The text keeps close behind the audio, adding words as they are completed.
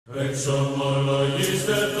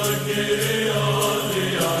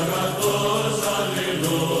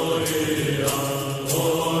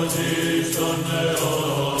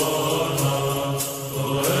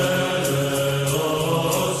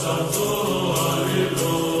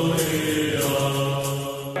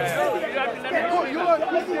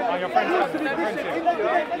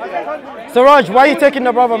Siraj, why are you taking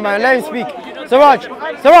the brother, man? Let him speak. Siraj,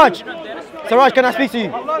 Siraj, Siraj, can I speak to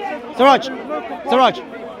you? Siraj, Siraj,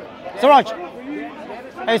 Siraj.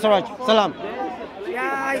 Hey, Siraj, salam.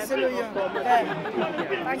 Yeah, I salute you.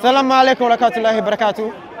 Salaam alaikum wa rahmatullahi wa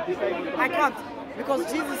barakatuh. I can't,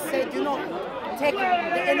 because Jesus said, you know, take the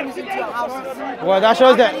enemies into your houses. Well, that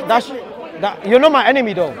shows that you're not my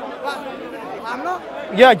enemy, though. I'm not.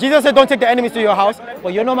 Yeah, Jesus said don't take the enemies to your house,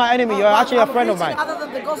 but you're not my enemy. You're actually a friend of mine. Other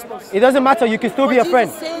than the Gospels. It doesn't matter. You can still be a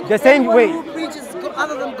friend. The same way. Who preaches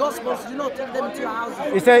other than Gospels, do not take them into your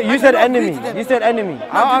houses. You said enemy. You said enemy.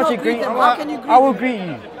 I'll actually agree. I will greet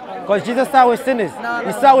you. Because Jesus sat with sinners.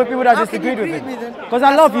 He sat with people that disagreed with him. Because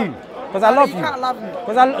I love you. Because I love you. You can't love me.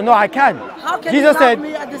 Because no, I can. How can Jesus you said, love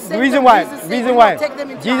me at the same the reason time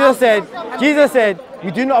why, Jesus said,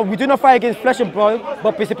 we do not fight against flesh and blood,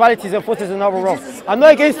 but principalities and forces in our realm. I'm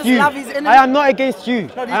not against you. I am not against you.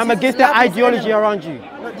 I am against the ideology around you.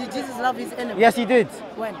 But did Jesus love his enemy? Yes, he did.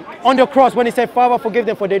 When? On the cross, when he said, Father, forgive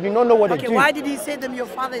them, for they do not know what they do. Okay, why did he say them, your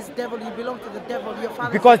father is devil, you belong to the devil, your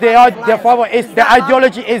father because their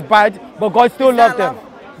ideology is bad, but God still loves them.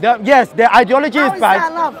 Yes, their ideology is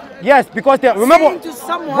bad. Yes, because they remember.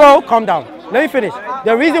 Bro, calm down. Let me finish.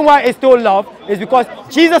 The reason why it's still love is because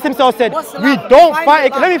Jesus himself said, we don't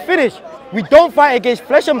fight. Let me finish. We don't fight against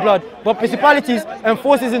flesh and blood, but principalities and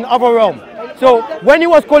forces in other realm. So when he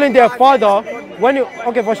was calling their father, when he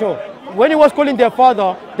was calling their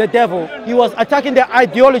father the devil, he was attacking their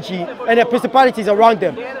ideology and their principalities around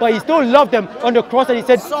them. But he still loved them on the cross, and he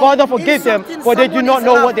said, Father, forgive them, for they do not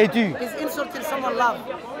know what they do. Is insulting someone love?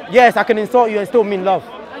 Yes, I can insult you and still mean love.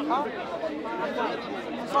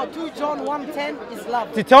 So 2 John 1:10 is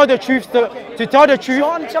love. To tell the truth,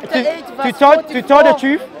 John chapter 8 verse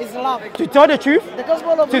 44 is love. To tell the truth The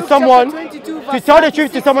Gospel of to Luke someone, chapter 22 to tell the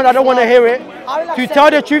truth to someone I don't want to hear it. To tell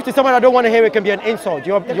the it. truth to someone I don't want to hear it can be an insult.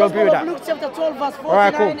 You agree with that? Luke chapter 12 verse 49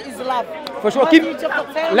 Alright, cool. is love. For sure. Matthew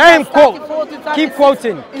chapter 10, Let him verse quote. 34 to 36 Keep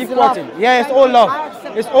quoting. is Keep love. quoting. Yeah, it's all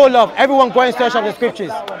love. It's all love. Everyone go and search up the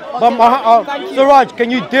scriptures. But Siraj, can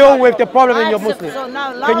you deal with the problem in your Muslim?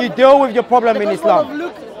 Can you deal with your problem in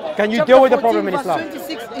Islam? Can you deal with the problem in Islam?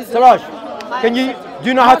 Siraj, do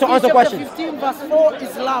you know how to answer questions? 15 verse 4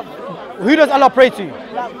 is love. Who does Allah pray to?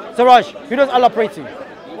 Siraj, who does Allah pray to?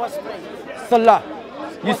 What's pray? Salah.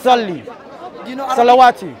 You salli. Do you know Arabic?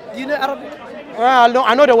 Salawati. Do you know Arabic?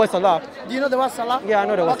 I know the word salah. Do you know the word salah? Yeah, I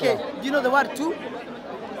know the word okay. salah. Do you know the word two?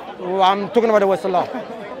 I'm talking about the word salah.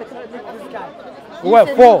 Well,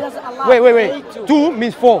 four. Wait. 2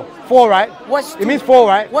 means 4. 4, right? What's two? It means 4,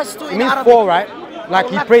 right? What's two in It means Arabic? 4, right? Like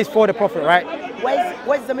he prays for the Prophet, right?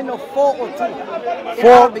 What's the meaning of 4 or 2? In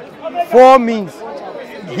Arabic. 4 means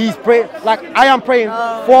he's praying. Like I am praying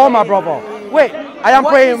for my brother. Wait, I am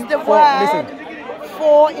praying for. Listen.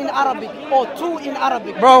 4 in Arabic or 2 in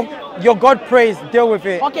Arabic. Bro, your God prays, deal with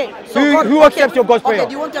it. Okay. So who accepts your God's prayer?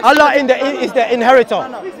 Okay, Allah is the inheritor.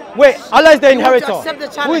 No. Wait, Allah is the inheritor.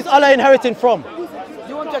 Who is Allah inheriting from? Do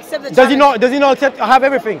you want to accept the Does he not have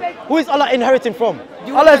everything? Who is Allah inheriting from?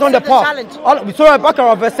 Allah is on the path. Surah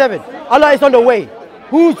Al-Baqarah verse 7. Allah is on the way.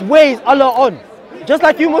 Whose way is Allah on? Just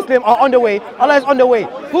like you Muslims are on the way, Allah is on the way.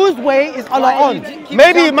 Whose way is Allah on?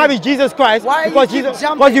 Maybe it might be Jesus Christ, because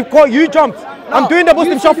you jumped. No, I'm doing the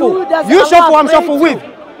Muslim shuffle. You shuffle, I'm shuffle with.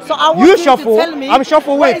 So I want you shuffle, to tell me I'm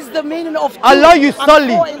shuffle with. What is the meaning of Allah you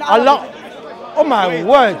salli. Allah. Oh my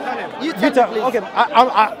word. You tell me, okay,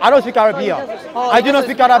 I don't speak Arabia. I do not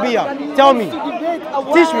speak Arabia. Tell me.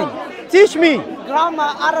 Teach me. Teach me.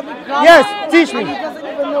 Grammar, Arabic grammar. Yes, teach me. He doesn't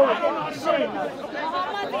even know it.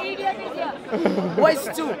 What's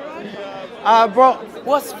 2? Bro.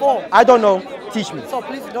 What's 4? I don't know. Teach me. So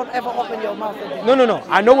please don't ever open your mouth again. No.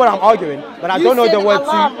 I know what I'm arguing, but I don't know the word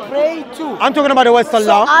Allah pray to. I'm talking about the word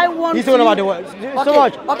salah. So I want He's talking about the word.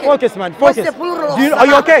 Okay. Focus, man. Focus. What's the plural of Are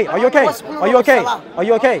you okay? Salah? Are you okay? What's plural Are you okay? of Salah? Are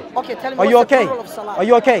you okay? Okay, tell me Are you what's the okay? plural of Salah? Are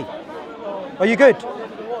you okay? Are you good?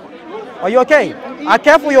 Are you okay? I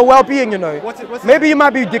care for your well-being, you know. Maybe you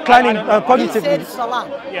might be declining cognitively. He said salah.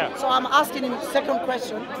 Yeah. So I'm asking him second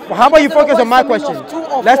question. Well, how about you focus on my question?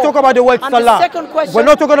 Let's talk about the word and salah. The second question, we're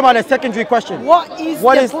not talking about a secondary question. What is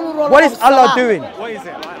Allah salah? doing? What is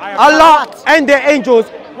it? Allah and the angels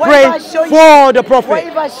pray for the Prophet. What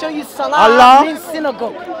if I show you salah Allah means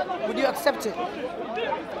synagogue? Would you accept it?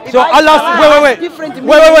 If So I Allah, say different meaning,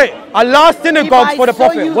 wait. Allah synagogue for the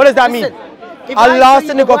prophet. What does that mean? Allah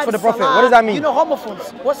synagogue for the prophet. What does that mean? You know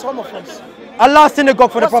homophones. What's homophones? Allah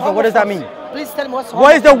synagogue for the prophet. What does that mean? Please tell me what's homophones.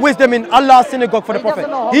 What is the wisdom in Allah's synagogue for the prophet?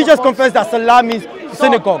 He just confessed that Salah means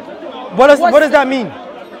synagogue. What does that mean?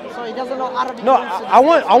 So he doesn't know Arabic. No, I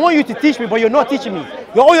want you to teach me, but you're not teaching me.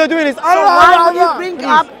 All you're doing is why would you bring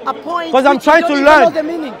up a point? Because I'm trying to learn. Know the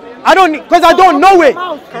meaning? I don't know it. Because I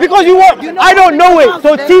don't know it.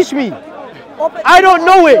 So teach me. I don't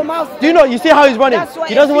know it. Do you know? You see how he's running?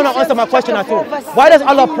 He doesn't want to answer my question at all. Why does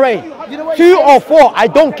Allah pray? 2 or 4, I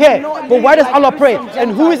don't care. But why does Allah pray?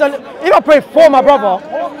 And who is? If I pray for my brother,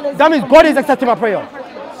 that means God is accepting my prayer.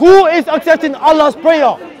 Who is accepting Allah's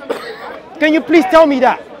prayer? Can you please tell me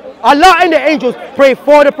that? Allah and the angels pray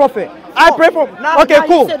for the prophet. I pray for. Okay,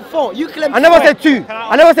 cool. You said 4. You claim I never said 2.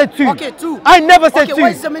 I never said 2. Okay, 2. I never said 2.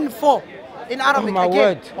 What is the meaning 4 in Arabic? Oh my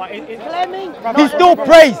word. Claiming. He still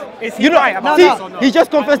prays. You know, see, he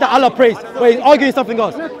just confessed that Allah prays, but he's arguing something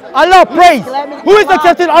else. Allah prays. Who is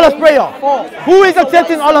accepting Allah's prayer? Who is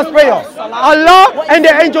accepting Allah's prayer? Allah and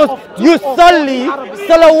the angels. Yusalli,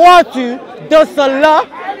 salawatu, the salah.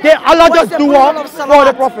 Allah does dua for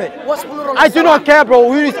the prophet. I do not care,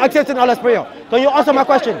 bro. Who is accepting Allah's prayer? Can you answer my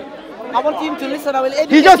question? I want him to listen. I will educate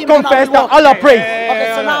him. He just confessed that Allah prays.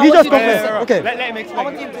 Okay, so now he just confessed. Okay. Let him explain. I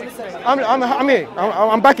want him to listen. I'm here.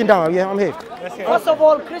 I'm backing down. Yeah, I'm here. First of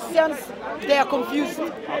all, Christians, they are confused.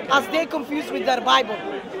 As they confused with their Bible.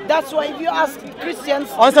 That's why if you ask Christians,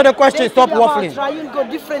 answer the question. Stop waffling.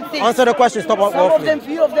 Different things. Answer the question. Stop waffling.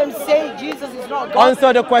 Few of them say Jesus is not God.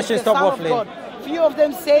 Answer the question. Stop waffling. Few of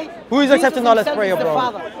them say who is accepting Allah's prayer,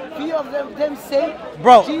 bro? Few of them say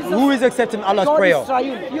bro, who is accepting Allah's prayer?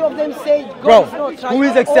 Few of them say God bro, is not who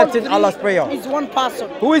is accepting Allah's prayer? Is one person.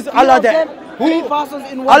 Who is Allah there? Who?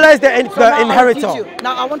 Allah is the inheritor.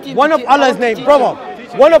 Now I want you one of Allah's name, brother.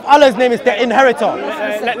 One of Allah's name is the inheritor.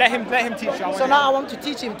 Let him teach you. So now I want to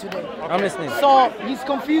teach him today. I'm listening. So he's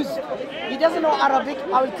confused. He doesn't know Arabic.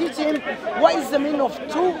 I will teach him what is the meaning of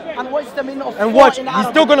 2 and what is the meaning of 4 and watch, in he's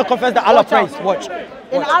Arabic. still going to confess that Allah prays. Watch.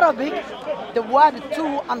 In Arabic, the word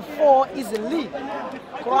 2 and 4 is li.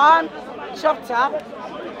 Quran chapter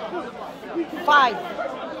 5.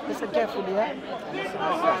 Listen carefully, yeah?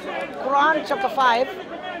 Quran chapter 5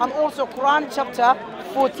 and also Quran chapter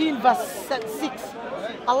 14 verse 6.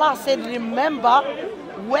 Allah said, remember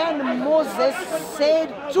when Moses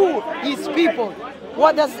said to his people,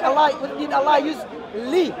 what did Allah use?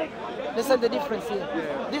 Li. Listen the difference here.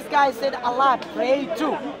 This guy said Allah pray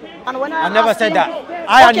too. And when I never said him, that.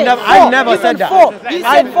 I never said that. 4. He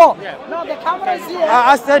said 4. No, the camera is here.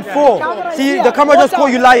 I said 4. See, the camera just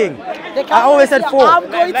called you lying. I always said 4.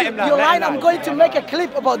 You're lying. I'm going to make a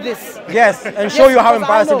clip about this. Yes, and show you how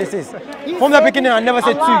embarrassing this is. From the beginning, I never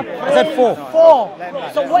said 2. I said 4. 4.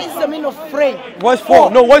 So what is the meaning of pray? What's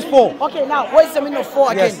 4? No, what's 4? Okay, now what is the meaning of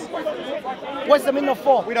 4 again? Yes. What's the meaning of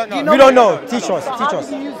 4? We don't know. We don't know. Teach us. So Teach us.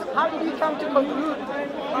 How did you come to conclude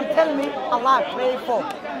and tell me Allah pray 4?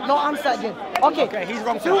 No answer again. Okay, he's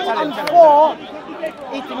wrong. 2 and 4,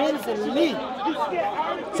 it means li.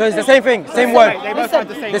 So it's the same thing, same word. They both have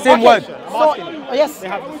the same word. So, yes.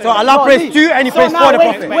 So Allah prays 2 and he prays for the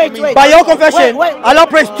prophet. Wait. By your confession, Allah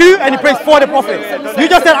prays 2 and he prays for the prophet. You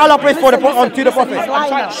just said Allah prays for the to the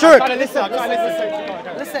prophet. Sure.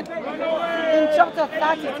 Listen. In chapter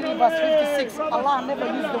 33 verse 56, Allah never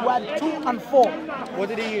used the word 2 and 4. What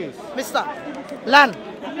did he use? Mister, land.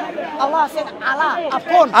 Allah said Allah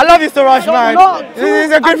upon. I love you, Suraj, man.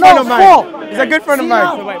 He's a good friend of mine. He's a good friend of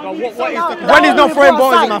mine. So wait, but what is the... When he's not throwing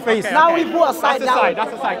balls in my face. Now we put aside that.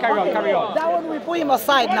 That's aside. Carry on. That one we put him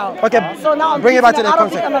aside now. Okay, so now I'm bring it back to the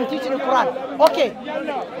Arabic concept. and I'm teaching the Quran. Okay,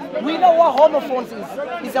 we know what homophones is.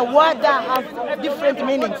 It's a word that has different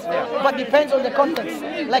meanings, but depends on the context.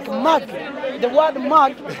 Like mug. The word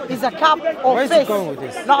mug is a cup or Where is face. he going with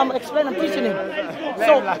this? Now I'm explaining, I'm teaching him.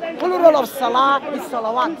 So plural of salah is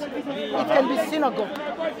salawat. It can be synagogue.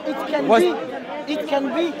 It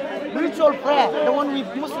can be ritual prayer, the one we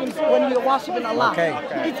Muslims when we worship in Allah. Okay.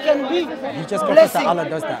 It can be You just confess blessing. that Allah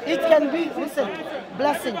does that. It can be, listen,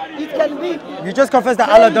 blessing. It can be. You just confess that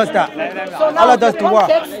Allah does that. So now Allah does the dua.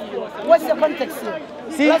 context, what's the context here?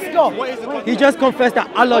 See, let's go. He just confessed that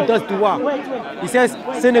Allah does dua. Wait. He says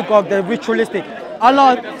synagogue, the ritualistic.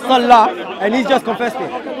 Allah, salah, and he's just confessed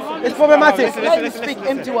it. It's problematic. Let me speak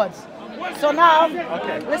empty words. So now,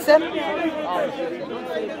 listen.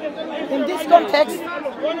 In this context,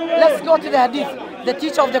 let's go to the hadith. The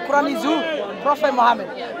teacher of the Quran is who? Prophet Muhammad.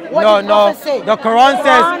 What did Prophet say? The Quran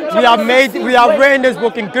says we have written this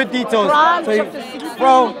book in good details. Quran So chapter 16,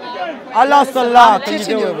 bro, Allah Salah. Can you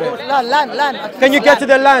teaching deal you. with it? Land. Can you get to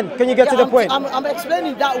the land? Can you get to the point? I'm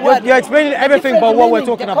explaining that word. You're explaining everything but what we're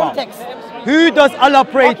talking about. Who does Allah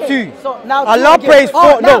pray to? So now Allah prays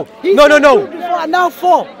for. No. Now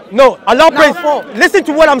 4. No, Allah prays. for. Listen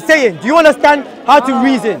to what I'm saying. Do you understand how to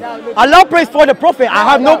reason? Allah prays for the Prophet. I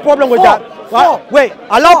have no problem with that. Wait,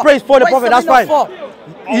 Allah prays for the Prophet. That's fine.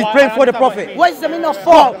 He's praying for the Prophet. What is the meaning of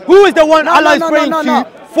 4? Who is the one Allah is praying to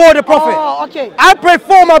for the Prophet? Oh, okay. I pray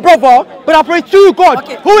for my brother, but I pray to God.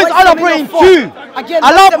 Okay. Who is What is Allah the meaning praying of to? Again,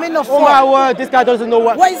 Allah. what's the meaning of Oh my word, this guy doesn't know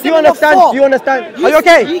what. What is the Do you meaning of understand? four? Do you understand? He Are you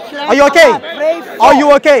okay? claimed Are you okay? Allah prayed for. Are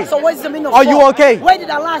you okay? So what is the meaning of Are you 4? okay? Where did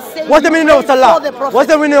Allah say? What's the he meaning of prayed Salah? for the Prophet? What's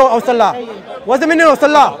the meaning of Salah? What's the meaning of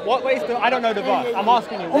Salah? What is the? I don't know the verse. I'm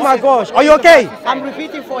asking you. Oh my gosh, are you okay? I'm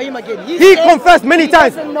repeating for him again. He said confessed many he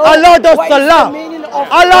times. doesn't know Allah does what is the Salah. meaning of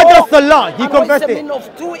Allah four does Salah. He and confessed what's the it. meaning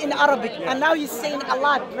of 2 in Arabic? And now he's saying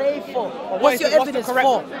Allah pray for. What What's is your the- evidence the correct,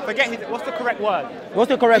 for? Forget his. What's the correct word? What's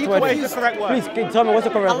the correct word? What is the correct word? Please tell me what's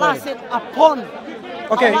the correct Allah word. said upon.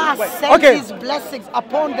 Okay. Allah sent Okay. his blessings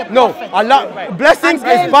upon the No, Prophet. Allah blessings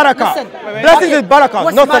And then, is barakah. listen, Blessings okay, is barakah,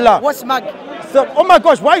 what's not mag? Salah. What's mag? So, oh my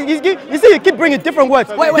gosh, why you see you keep bringing different words.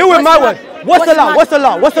 Wait, Deal with what's my mag? word. What's Salah? mag? What's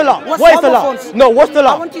Salah? What's Salah? What's What is Salah? homophones? No, what's I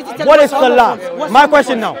Salah? want you to tell What me is what's Salah? homophones. What's My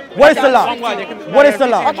question now. homophones? What is Salah? One word, you can- What is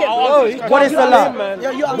Salah? Okay. What is Salah? You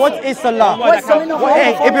answer. What is Salah? What's the meaning of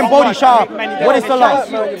Hey, homophones? Ibn Bodi Sharp. What is Salah?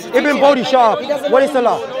 Teach Ibn him. Bodi Sharp. He doesn't What know is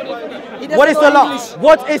Salah? He doesn't What is know Salah? English.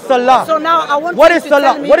 What is Salah? So now I want What you is to Salah?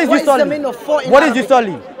 tell me What is what is the Yusalli? meaning of 4 in What is Arabic?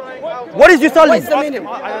 Yusalli? What is Yusalli? What is the meaning?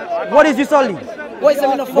 What is Yusalli? What is the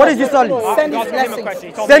meaning of 4? What is Yusalli? Send his Ask him a blessings. question.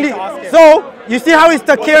 He told Send me it. to ask him. So you see how he's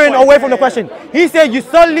steering away from the question. He said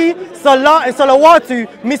Yusalli, Salah, and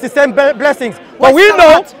Salawatu means the same blessings. But What's we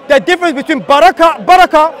know Salawat? the difference between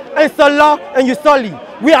Barakah, and Salah and Yusalli.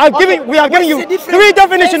 We are giving you the difference? 3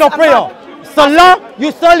 definitions of Yes, prayer. and Salah,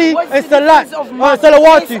 Yusalli, What's and the Salah, difference of mag,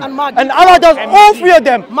 Salawatu. yes, and mag? And Allah does all 3 of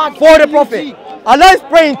them Mag, for the MUG. Prophet. Allah is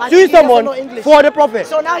praying And to he doesn't someone know English. for the Prophet.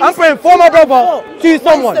 So now I'm he's praying saying for my 3 and brother 4. to What is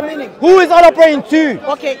someone. the meaning? Who is Allah praying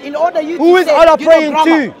to? Okay, in order you Who to is say, Allah you know praying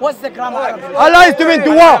grammar. to? What's the grammar? Arabic? Allah is doing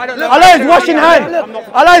dua. Allah is washing hand.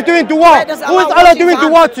 Allah is doing dua. Where does Who is wash Allah his doing hand?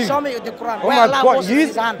 dua to? Show me the Quran. Oh Where my Allah God! washes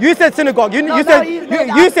his hand. You said synagogue. You No, said he made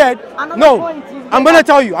you that. said Another no. point, he I'm made gonna that.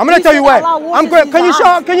 tell you. I'm gonna He tell you said where. Allah I'm washes going. his Can you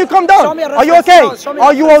hands. can you come Show down? me a Are you reference. okay? No, show me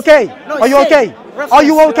Are you reference. okay? No, Are you say. okay? Reference. Are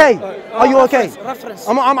you okay? Are you okay? Reference.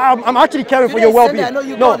 I'm actually caring for Today, your well-being. Sunday, I know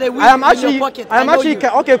you No, got the weed I am in your actually. pocket. I am I know actually. you.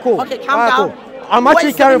 Okay, cool. Okay, calm Alright, down. cool. I'm What actually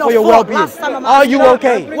is the caring meaning for your of 4? well-being. Last time I'm Are you asking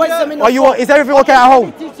okay? you. What is the meaning Are of you? 4? Is everything okay at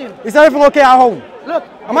home? Teach him. Is everything okay at home? Look,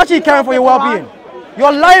 I'm actually the caring for your teacher of the well-being. Quran,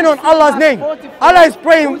 You're lying on Allah's name. 44. Allah is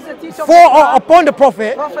praying Who is the teacher of for the or Quran? upon the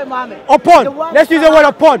Prophet. Prophet Muhammad. Upon. The word Let's use the word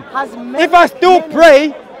upon. has many- If I still many-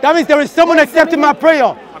 pray, that means there is someone What is the accepting my meaning?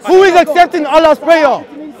 prayer. Who is accepting Allah's prayer?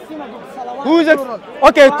 It means synagogue. Salawat Who is plural.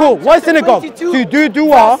 okay, Quran cool. What is chapter synagogue? 22, To do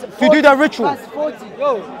dua, verse to do the 40, ritual. verse 40.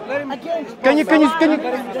 Again, Can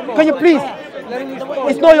you please?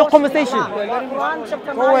 It's not your conversation. Quran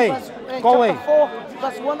chapter Go away. 9, verse, Go away. 4,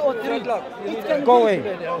 verse 103. It can Go be away.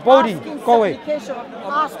 Bodhi, asking go away.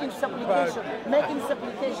 Asking supplication, making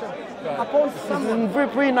supplication upon someone.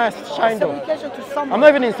 Pretty nice shine though. Supplication to someone. I'm not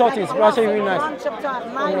even insulting, it's Like actually really nice. Quran chapter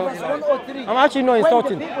 9, verse 103. I'm actually not When the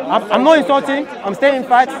insulting. people I'm not insulting. I'm stating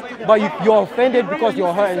facts, but you're offended because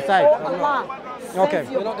you're hurt inside. Oh Allah, Okay.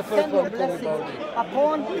 You're not the first one to call me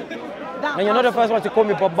upon that And you're not the first one to call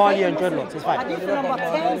me Bob Marley and dreadlocks. It's fine. Hadith number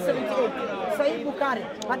 1078, Sahih Bukhari.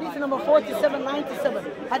 Hadith number 4797.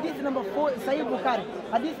 Hadith number 4, Sahih Bukhari.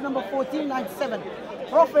 Hadith number 1497.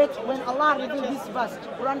 Prophet, when Allah revealed this verse,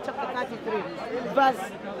 Quran chapter 33, verse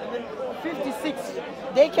 56,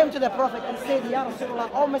 they came to the Prophet and said, Ya Rasulullah,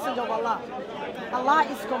 O Messenger of Allah, Allah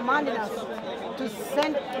is commanding us to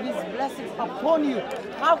send His blessings upon you.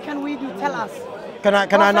 How can we do? Tell us. Can I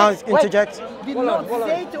now Prophet, interject? wait, did not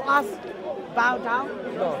say to us, bow down,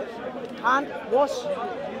 and wash.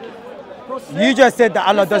 prostrate. You just said that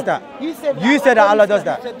Allah does that. You said that Allah does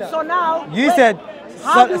that. So now, You wait, said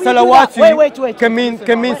how do we do that? salawatu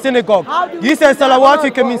can mean synagogue. How do we You do said that?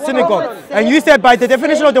 salawatu can mean Prophet synagogue. said, And you said by the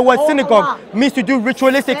definition of the word "Oh synagogue Allah, means to do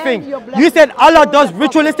ritualistic send things. your You blessings said Allah upon does the Prophet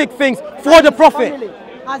ritualistic things and for the his Prophet. family.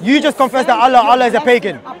 As You he just confessed that sent Allah your is a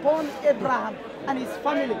pagan. blessings upon Abraham and his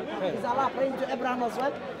family. Is Allah praying to Abraham as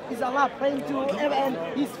well? Is Allah praying to Abraham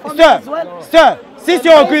and his family as well? Sir, since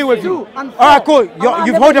you agree with you. Alright, cool.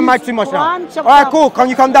 You've held the mic too much now. Alright, cool. Can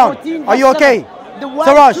you come down? Are you okay?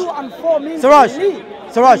 Siraj,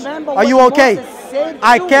 Siraj, are you okay?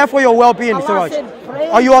 I care for your well-being, Siraj.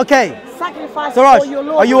 Are you okay? Siraj,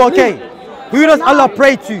 are you okay? Who does Allah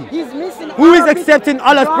pray to? Who is accepting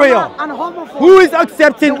Allah's prayer? Who is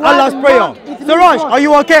accepting Allah's prayer? Siraj, are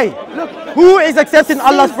you okay? Look, who is accepting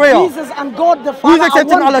Allah's prayer? Jesus and God the Father. Who's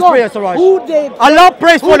accepting Allah's prayer, Siraj? Who Allah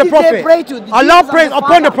prays for the Prophet. Pray to? Allah prays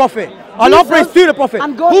upon the Prophet. Allah prays to the Prophet.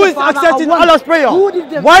 Who is accepting Allah's prayer?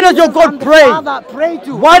 Why does your God pray?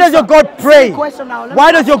 Why does your God pray?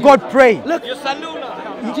 Why does your God pray? Look,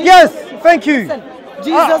 yes, thank you.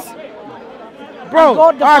 Jesus, bro.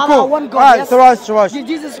 God the Father, Cool. one God. All right, Yes. Siraj. Did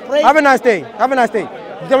Jesus pray? Have a nice day. Have a nice day.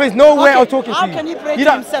 There is no way of talking how to you. can he pray You to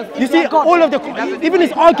know, himself if you you see, are God? all of the, even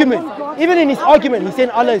his argument, even in his argument, he's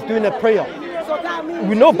saying Allah is doing a prayer. So that means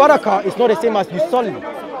We know barakah is not the same as yusalli.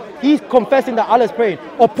 He's confessing that Allah is praying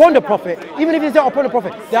upon the Prophet. Even if he says upon the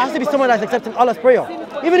Prophet, there has to be someone that's accepting Allah's prayer.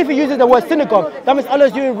 Even if he uses the word synagogue, that means Allah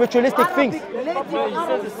is doing ritualistic things.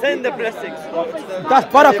 Send the blessings. That's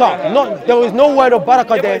barakah. Not, there is no word of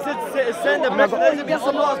barakah there. Send the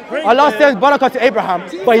blessings. Allah sends barakah to Abraham,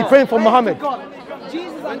 but he's praying for Muhammad.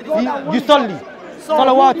 Jesus and God are one Yusalli. God. So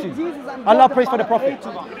Salawatu. Allah prays for the Prophet.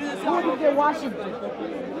 Who did they worship?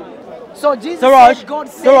 So Jesus Siraj, said God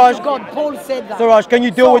said Siraj, to God. Paul said that. Siraj, can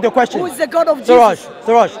you deal with the question? Who is the God of Siraj, Jesus?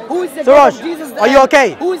 Siraj, Who is the Siraj, God of Jesus? are you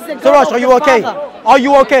okay? Who is the God Siraj, of are you the okay? Father? Are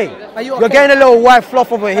you okay? Are you You're okay? getting a little white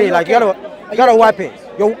fluff over here. you Like okay? you gotta wipe it.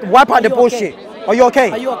 You wipe out the you bullshit. okay? Are you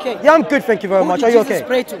okay? Are you okay? Yeah, I'm good, thank you very Who much. did Are you Jesus okay?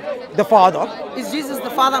 pray to? The Father. Is Jesus the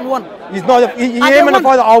Father and one? He's not. He Are they him and the one?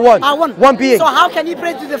 Father are one. Are one. One being. So how can he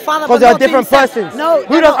pray to the Father? Because but they are not to different himself? persons. No.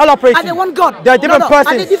 Who does Allah pray to? Are they one God? They are different no. persons.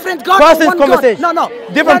 Are they different God? Persons or one conversation. God?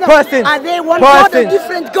 No. Different persons. Are they one God or Persons.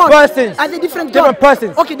 different God? Persons. Are they different God? Different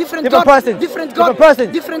persons. Okay, different Different God. persons. Different God. Different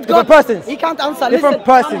persons. Different Different God. persons. He can't answer. Different Listen,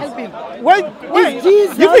 persons. can't help him. Wait.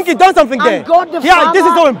 Jesus You think he done something and there? God the Yeah, this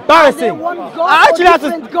is so Father, embarrassing. are they one God I actually or have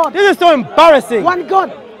different to. God? This is so embarrassing. One God.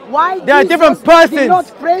 Why They are Jesus different persons. did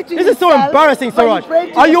not pray to This is so himself, embarrassing, but he Siraj.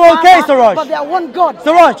 prayed to Are the you Father, okay, Siraj? But they are one God.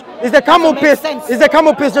 Siraj, is the camel make piss? sense. Is the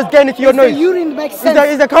camel piss just getting into your Is nose? the urine makes sense?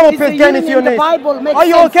 Is the camel Is piss the getting urine into your in the nose? Bible makes Are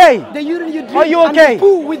you sense? okay? The urine you drink Are you and okay? the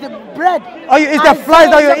poo with the bread. Are you? Is the flies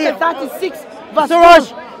that you're eating? 36 verse Siraj,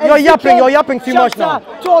 12. you're yapping. You're Ezekiel yapping too much now.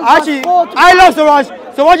 chapter 12 Actually, verse 4 to I 5. love Siraj.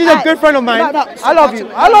 Siraj is a Aye. good friend of mine. No, I love you.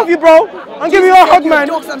 actually, I love you, bro. I'm giving you a Jesus said hug, you're man.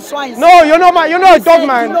 dogs and swines. No, you're not you're not a He dog, said,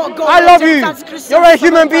 man. do not go I to love you. Gentiles, Christians, You're a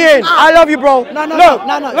human Samaritans. being. I love you, bro. No, Look,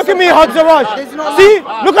 no. look at me hug Siraj. There's no See,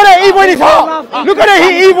 love. look at the evil in his There's no heart. love. Look at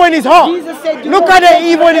the evil in his heart. Jesus said, do Look not at the let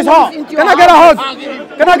evil in his enemies heart. into Can your I get a hug?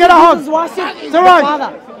 houses. Can I get a hug? Jesus worship the Siraj,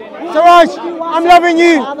 Father. Siraj, I'm loving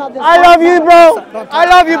you. I love you, bro. I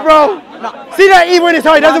love you, bro. See that evil in his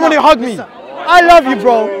heart. He doesn't want to hug me. I love you,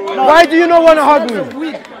 bro. Why do you not want to hug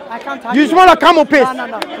me? I can't hug You smell like camel piss.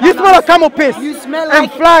 No. You smell like camel piss. You smell and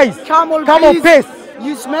like flies. camel piss.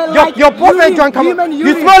 You smell like Your prophet urine, drank camel. human You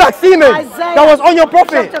urine. smell like semen. Isaiah That was on your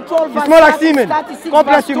prophet. chapter 12, You smell like verse semen. 36, God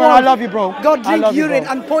bless verse you, man. I 12. love you, bro. God I drink love you, urine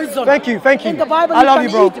bro. and poison. Thank you. In the Bible, I love you,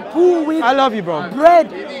 can bro. eat poo with I love you, bro. bread.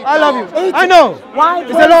 I love you. Eat I know. Why?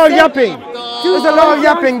 It's a lot of yapping. It's a lot of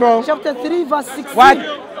yapping, bro. Chapter 3, verse 16.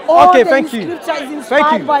 Why? All Okay, the thank you. Scripture is Thank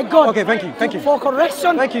inspired you. by God. Okay, thank you. Thank you. For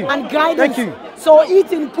correction Thank you. and guidance. Thank you. So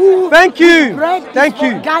eating poo Thank you. with bread Thank is for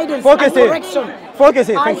you. guidance Focus and here. correction. Focus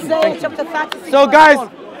here. Thank you. Isaiah Thank you. chapter 36. So verse guys,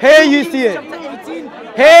 12. here you see it. Chapter 18.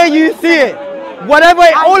 Here you see it. Whatever,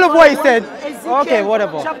 all of what he said. Ezekiel Okay,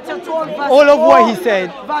 whatever. chapter 12, verse All of what 4, he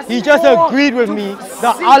said, verse he just 4 agreed with to me 6,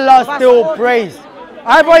 that Allah verse still 4 to prays.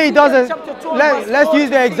 However, he doesn't. Chapter 12, Let's verse use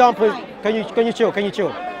the 4 to examples. 6. Can you chill? Can you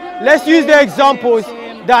chill? Let's use the examples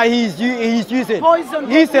that he's using. Poison,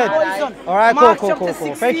 He said, poison. all right, Mark cool. chapter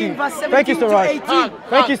Thank 16, you. verse Thank you, 17 to Siraj. 18.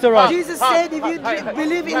 Thank you, Siraj. Jesus said, if you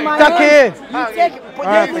believe in my Take name, it. you take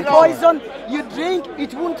deadly thank you. poison, you drink,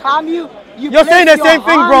 it won't harm you. You're saying place the same your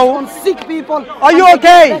thing, hands bro. On sick people. Are you and they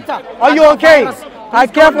okay? get better. Are you And okay? virus, I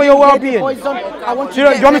please care God for your drink deadly well-being. poison. I want You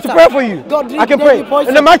want me to pray for you? God drink I can pray. deadly poison.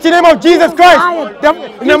 In the mighty name of Jesus He was Christ.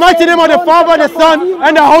 tired. In the mighty name of the John Father, the chapter Son, 14,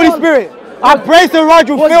 and the Holy verse 12. Spirit. I pray the Raj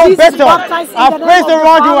will Was feel Jesus better. baptized in I the pray name the of the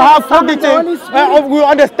Raj will Father, have the Son, and the Holy cognitive, Spirit? will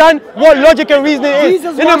understand what logic and reasoning is.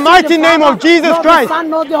 Jesus In the worshipped mighty the name Father, of Jesus not the Christ. Son,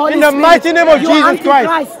 not the Holy In the Spirit. mighty name of You are Jesus Christ.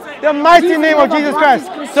 Antichrist. The mighty Jesus name of never Jesus practiced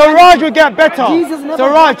Christ. Christianity. So Raj will get better. Jesus never So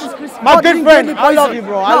Raj, practiced Christianity. my God good drink friend, deadly I love poison. you,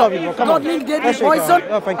 bro. I No, love you, bro. Come God on. drink deadly Let's shake poison, hands.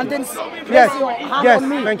 Oh, thank you. and then Yes, place your hand yes, on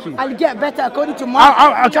me. thank you. I'll get better according to Mark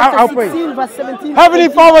I'll pray. 16, verse 17. Heavenly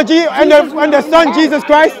 18. Father, and Jesus the will Son be Jesus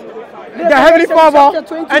Christ, the Heavenly Father,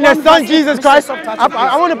 and the Son Jesus Christ.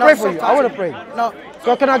 I want to pray for you. I want to pray. No.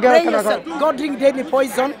 So can I Pray get? yourself. God drink deadly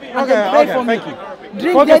poison and Okay, then pray okay, for me. thank you.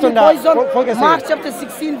 Drink Focus deadly on that. poison. Focus Mark here. chapter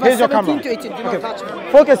 16, verse Here's your 17 camera. to 18. Do not Okay. touch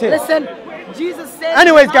me. Focus here. Listen, Jesus said.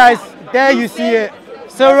 Anyways, guys, there you see it.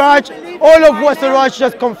 Siraj, all of what Siraj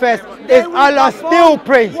just confessed is Allah still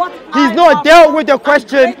prays. He's not dealt with the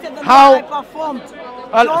question how.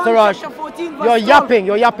 Siraj, chapter 14, verse you're 12. yapping,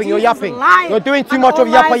 you're yapping, you're Jesus yapping. lied, You're doing too and much of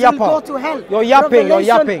all yappa lies will go to yappa. hell. You're yapping, you're Revelation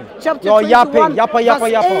yapping. chapter You're yapping, 21, yappa yappa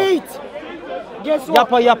verse yappa. 8. Guess what?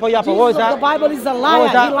 Yappa yappa yappa. Jesus What was of that? the Bible is a What was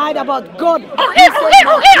liar. that? He lied about God.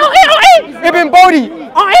 Ibn Bodhi.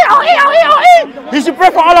 He should pray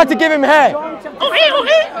for Allah to give him hair.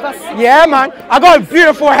 Yeah, man. I got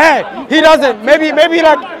beautiful hair. He doesn't. Maybe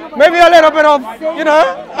a little bit of, you know.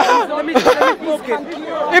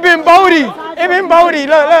 Ibn Bodhi.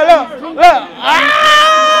 Look.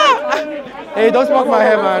 Ah! Hey, don't smoke my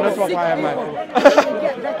hair, man. Don't smoke my hair, man.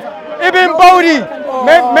 Ibn Bodhi.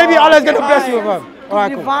 Maybe Allah's gonna bless you with him. All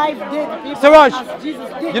right, cool. Siraj,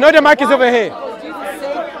 you know the mic is over here.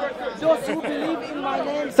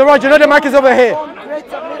 Siraj, you know the mic is over here.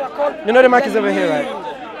 You know the mic is over here, right?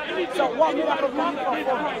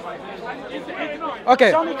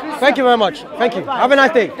 Okay. Thank you very much. Thank you. Have a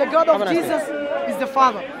nice day. The God of Jesus is the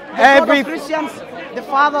Father. The God of Christians, the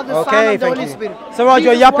Father, the Son, and the Holy Spirit. Siraj,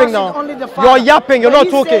 you're yapping now. You're yapping. You're not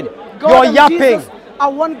talking. You're yapping.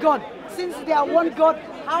 Are one God. Since they are one God,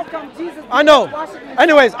 how come Jesus? I know.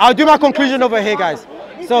 Anyways, I'll do my conclusion over here, guys.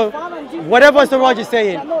 So, whatever Siraj is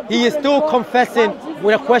saying, he is still confessing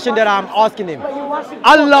with a question that I'm asking him.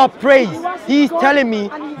 Allah prays. He's telling me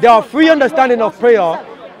there are three understandings of prayer.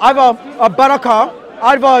 Either a barakah,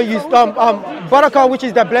 either you barakah, which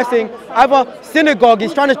is the blessing, either synagogue.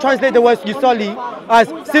 He's trying to translate the word yusalli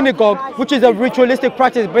as synagogue, which is a ritualistic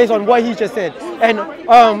practice based on what he just said. And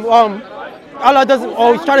Allah doesn't,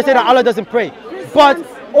 or he's trying to say that Allah doesn't pray. But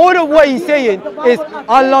all of what he's saying is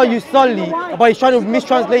Allah yusalli, but he's trying to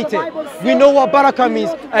mistranslate it. We know what barakah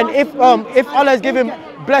means, and if Allah is giving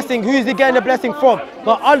blessing, who is he getting the blessing from?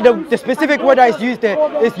 But the specific word that is used there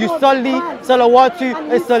is yusalli, salawatu,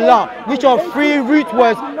 and salah, which are three root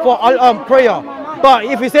words for prayer. But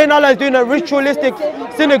if he's saying Allah is doing a ritualistic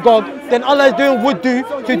synagogue, then Allah is doing wudu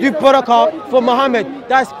to do barakah for Muhammad.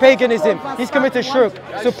 That's paganism. He's committed shirk.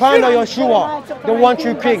 Subhana Yeshua, the one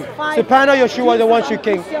true king. Subhana Yeshua, the one true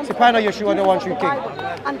king. Subhana Yeshua, the one true king.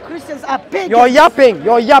 And Christians are pagans. You're yapping.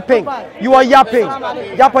 You're yapping. You are yapping.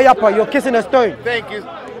 Yappa yappa. You're kissing a stone. Thank you.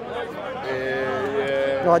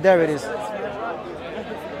 Oh, there it is.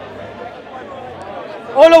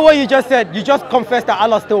 All of what you just said, you just confessed that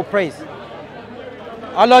Allah still prays.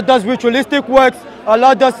 Allah does ritualistic works.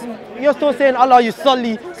 Allah does. You're still saying Allah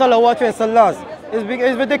yusalli, salawatu, and salahs.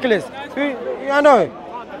 It's ridiculous. I know.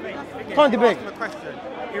 Can't debate.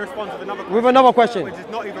 He responds with another question. Which is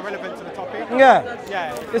not even relevant to the topic.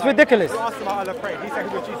 Yeah. It's ridiculous. You asked him about Allah prayed. He said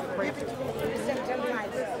who was Jesus prayed to.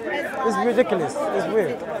 It's ridiculous. It's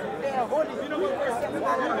weird.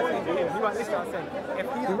 If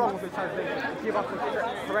he's wrong with his translation, give us the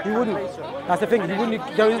correct He wouldn't. translation. That's the thing. He wouldn't.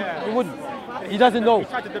 He wouldn't. He doesn't know. He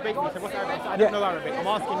tried to debate me. He said, what's Arabic? I don't know Arabic. I'm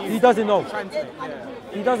asking you. He doesn't know. Translate.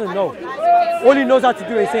 He doesn't know. All he knows how to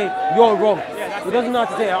do is say, you're wrong. He doesn't know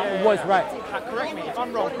how to say what's right. Correct me. If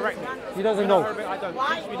I'm wrong, correct me. He doesn't know. Arabic, I don't.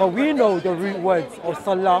 But we know the root words of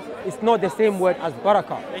salah. It's not the same word as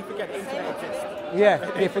barakah. They forget the internet exists. Yeah,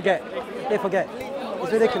 they forget. They forget.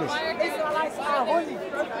 It's ridiculous. Israelites are holy.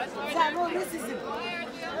 There are no racism.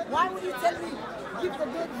 Why would you tell me give the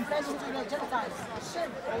dead flesh to the Gentiles?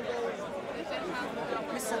 Shame.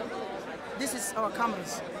 Listen, this is our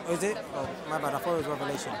cameras. Is it? Oh, my bad. I thought it was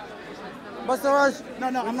Revelation. But Siraj, No,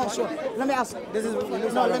 I'm not sure. Let me ask. this is.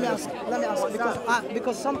 No, let me ask.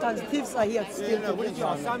 Because sometimes thieves are here to steal.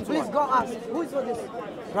 Please go ask. Who is for this?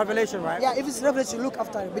 Revelation, right? Yeah, if it's Revelation, look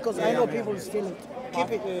after it because I know people steal it. Keep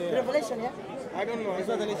it. Revelation, yeah. I don't know. It's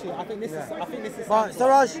not an issue. I think this is. But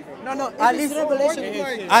Siraj, No. If At it's least-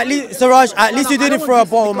 Revelation. at least Siraj, at least you didn't throw a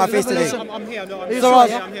bottle in my face today. I'm here. No, I'm here.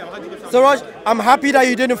 Siraj, I'm here. 100%. Siraj, I'm happy that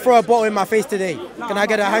you didn't throw a bottle in my face today. Can I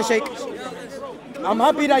get a handshake? I'm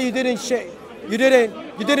happy that you didn't shake. You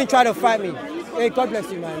didn't try to fight me. Hey, God bless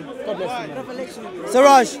you, man. God bless you, man.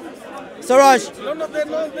 Siraj,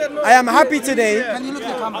 I am happy today. Can you look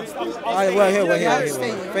at the camera? We're here.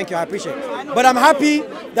 Thank you, I appreciate it. But I'm happy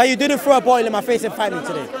that you didn't throw a bottle in my face and fight me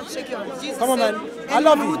today. Shake your hand. Jesus Come on, said, man. I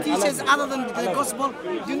love you. Anyone who teaches other than the gospel,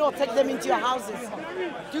 do not take them into your houses.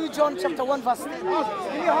 2 John chapter 1 verse 10. Give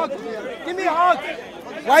me a hug. Give me a hug.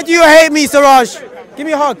 Why do you hate me, Siraj? Give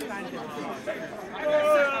me a hug.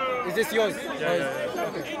 Is this yours?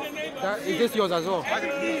 Is this yours as well? That's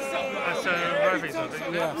Ravi's, I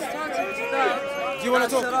think. Yeah. Do you want to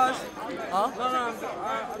talk? Siraj. Huh? No,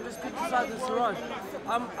 I'm just criticizing Siraj.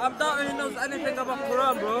 I'm doubting he knows anything about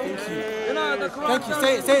Quran, bro. Thank you. You know, the Quran Thank you. tells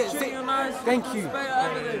Say- you say- to say- treat you nice, thank you. respect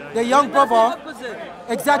everything. The young He does the brother- opposite.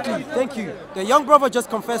 Exactly, thank you. The young brother just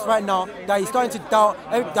confessed right now that he's starting to doubt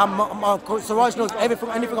that Siraj knows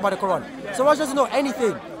anything about the Quran. Siraj doesn't know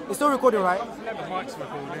anything. It's still recording, right? The mic's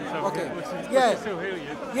recording, so Okay. we can Yeah. still hear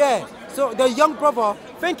you. Yeah. So the young brother,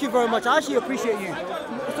 thank you very much. I actually appreciate you.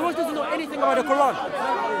 Suraj doesn't know anything about the Quran.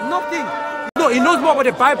 Nothing. No, he knows more about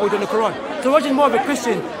the Bible than the Quran. Suraj is more of a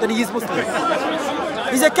Christian than he is Muslim.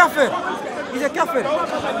 He's a kafir. He's a kafir.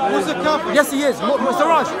 Who's a kafir? Yes, he is.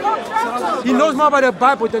 Suraj. He knows more about the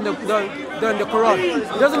Bible than the Quran.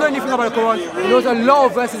 He doesn't know anything about the Quran. He knows a lot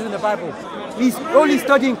of verses in the Bible. He's only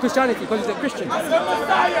studying Christianity because he's a Christian.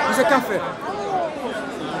 He's a kafir.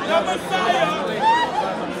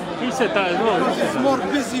 He said that as well. He's more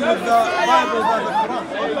busy with the Bible than the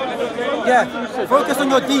Quran. Yeah, focus on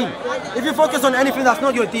your deen. If you focus on anything that's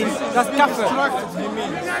not your deen, that's kafir. Distracted, he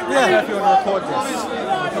means. Yeah. If you want to record this.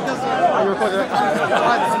 I record it.